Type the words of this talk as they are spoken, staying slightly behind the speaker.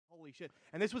he should.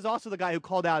 And this was also the guy who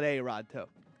called out A-Rod, too.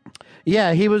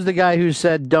 Yeah, he was the guy who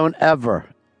said, don't ever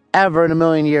in a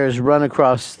million years run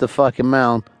across the fucking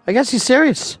mound. I guess he's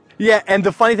serious. Yeah, and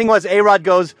the funny thing was, A-Rod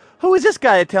goes, who is this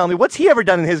guy to tell me? What's he ever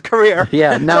done in his career?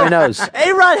 Yeah, now he knows.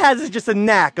 A-Rod has just a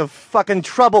knack of fucking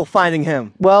trouble finding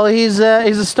him. Well, he's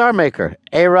a star maker.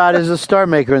 A-Rod is a star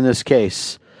maker in this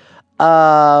case.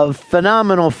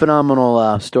 Phenomenal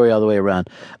story all the way around.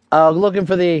 Looking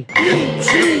for the...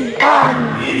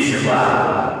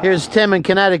 Here's Tim in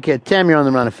Connecticut. Tim, you're on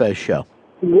the Ron and Fez show.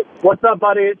 What's up,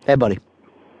 buddy? Hey, buddy.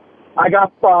 I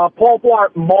got Paul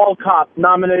Blart Mall Cop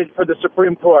nominated for the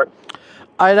Supreme Court.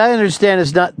 All right, I understand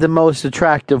it's not the most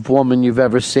attractive woman you've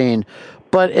ever seen,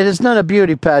 but it is not a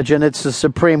beauty pageant. It's the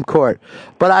Supreme Court.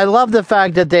 But I love the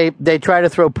fact that they try to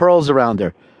throw pearls around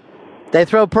her. They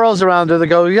throw pearls around her. They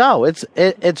go, yo, it's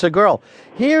a girl.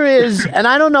 Here is, and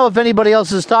I don't know if anybody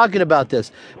else is talking about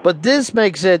this, but this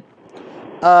makes it,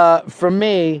 for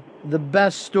me, the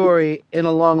best story in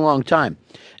a long, long time.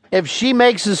 If she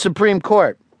makes the Supreme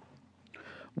Court,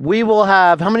 we will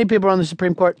have, how many people are on the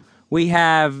Supreme Court? We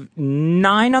have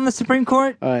 9 on the Supreme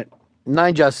Court. All right,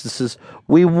 9 justices.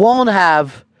 We won't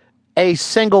have a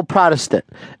single Protestant.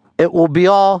 It will be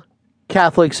all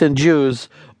Catholics and Jews,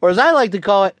 or as I like to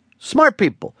call it, smart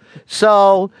people.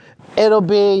 So it'll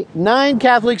be 9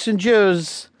 Catholics and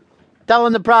Jews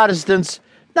telling the Protestants,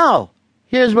 no,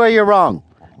 here's where you're wrong.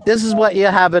 This is what you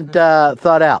haven't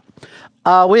thought out.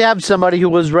 We have somebody who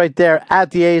was right there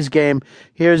at the A's game.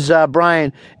 Here's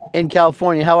Brian in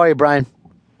California. How are you, Brian?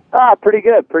 Pretty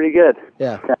good.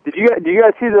 Yeah. Did you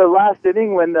guys see the last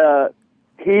inning when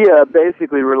he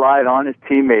basically relied on his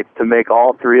teammates to make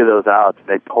all 3 of those outs?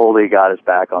 They totally got his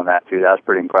back on that too. That's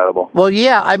pretty incredible. Well,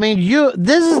 yeah. I mean,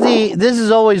 this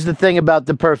is always the thing about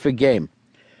the perfect game.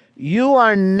 You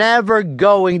are never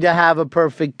going to have a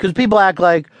perfect, because people act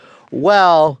like,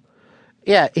 well,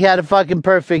 yeah, he had a fucking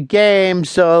perfect game,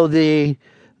 so the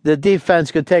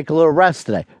defense could take a little rest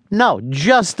today. No,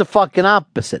 just the fucking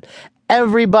opposite.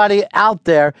 Everybody out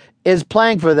there is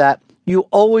playing for that. You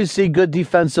always see good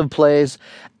defensive plays.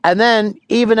 And then,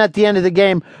 even at the end of the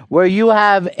game, where you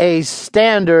have a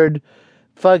standard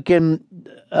fucking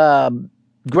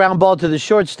ground ball to the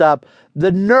shortstop,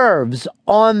 the nerves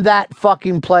on that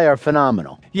fucking play are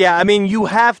phenomenal. Yeah, I mean, you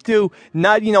have to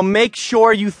not, make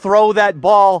sure you throw that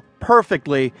ball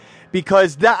perfectly,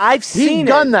 because I've seen He's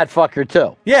done that fucker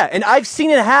too. Yeah, and I've seen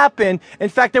it happen. In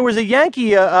fact, there was a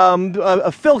Yankee,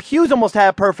 Phil Hughes almost had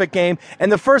a perfect game,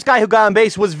 and the first guy who got on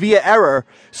base was via error.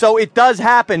 So it does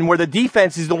happen where the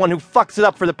defense is the one who fucks it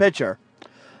up for the pitcher.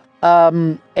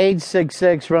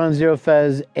 866 Ron Zero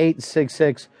Fez,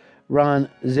 866 Ron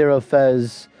Zero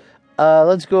Fez.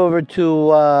 Let's go over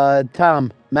to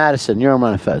Tom Madison. You're on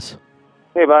Ron and Fez.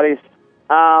 Hey, buddies.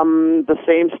 The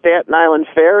same Staten Island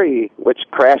ferry, which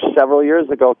crashed several years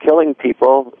ago, killing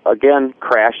people, again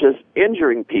crashes,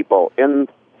 injuring people in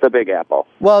the Big Apple.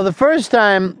 Well, the first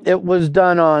time it was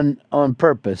done on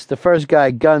purpose. The first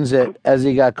guy guns it as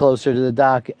he got closer to the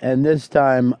dock, and this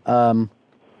time, more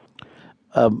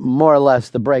or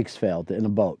less, the brakes failed in a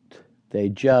boat. They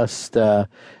just, I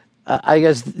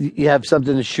guess you have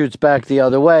something that shoots back the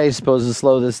other way, supposed to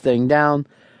slow this thing down.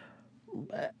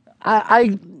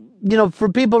 For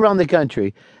people around the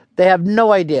country, they have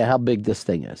no idea how big this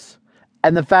thing is.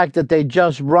 And the fact that they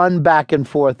just run back and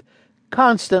forth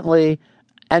constantly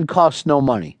and cost no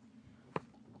money.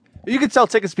 You can sell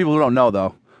tickets to people who don't know,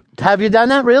 though. Have you done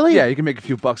that, really? Yeah, you can make a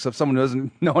few bucks if someone who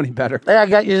doesn't know any better. I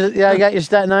got your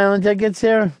Staten Island tickets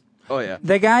here. Oh, yeah.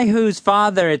 The guy whose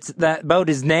father that boat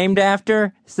is named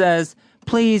after says,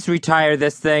 please retire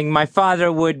this thing. My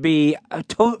father would be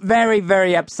very,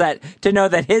 very upset to know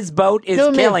that his boat is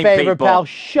killing people. Do me a favor, pal.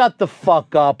 Shut the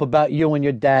fuck up about you and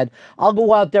your dad. I'll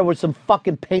go out there with some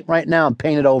fucking paint right now and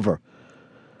paint it over.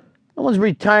 No one's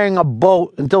retiring a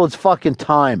boat until it's fucking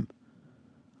time.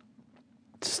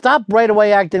 Stop right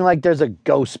away acting like there's a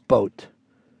ghost boat.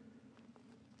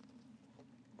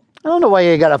 I don't know why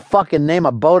you gotta fucking name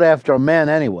a boat after a man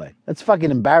anyway. That's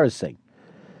fucking embarrassing.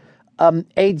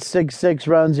 866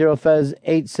 Ron Zero Fez,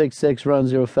 866 Ron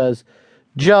Zero Fez.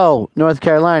 Joe, North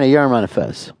Carolina, you're on Ron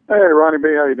Fez. Hey, Ronnie B,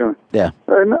 how you doing? Yeah.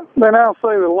 They now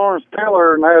say that Lawrence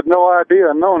Taylor had no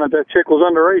idea, knowing that chick was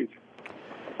underage.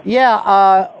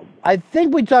 Yeah, I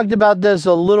think we talked about this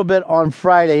a little bit on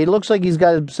Friday. He looks like he's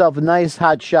got himself a nice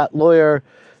hotshot lawyer,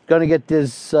 going to get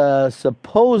this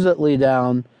supposedly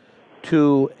down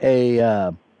to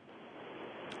a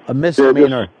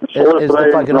misdemeanor. Is the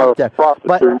fucking up there.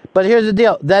 But here's the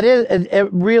deal. It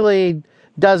really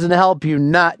doesn't help you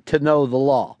not to know the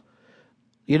law.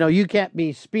 You can't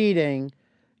be speeding.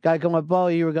 Guy come up, oh,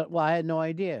 you were going. Well, I had no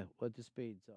idea what the speed zone.